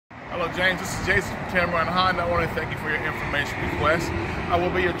Hello James, this is Jason from Tameron Honda. I want to thank you for your information request. I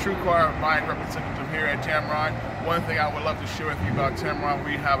will be your true car buying representative here at Tameron. One thing I would love to share with you about Tameron,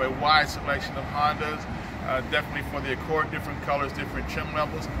 we have a wide selection of Hondas, definitely for the Accord, different colors, different trim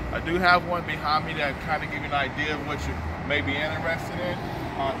levels. I do have one behind me that kind of give you an idea of what you may be interested in.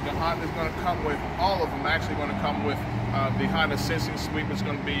 The Honda is going to come with, all of them actually going to come with the Honda Sensing Sweep. Is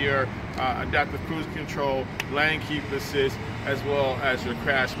going to be your adaptive cruise control, lane keep assist, as well as your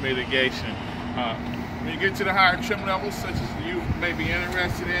crash mitigation. When you get to the higher trim levels, such as you may be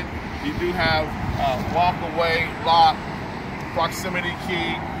interested in, you do have walk-away lock, proximity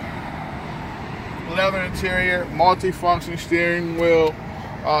key, leather interior, multi-function steering wheel.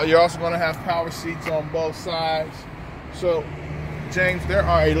 You're also going to have power seats on both sides. So, James, there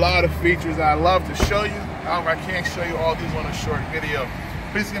are a lot of features I'd love to show you. However, I can't show you all these on a short video.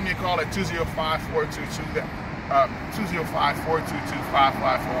 Please give me a call at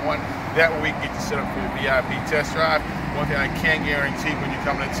 205-422-5541. That way we can get you set up for your VIP test drive. One thing I can guarantee, when you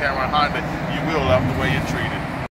come to Tameron Honda, you will love the way you're treated.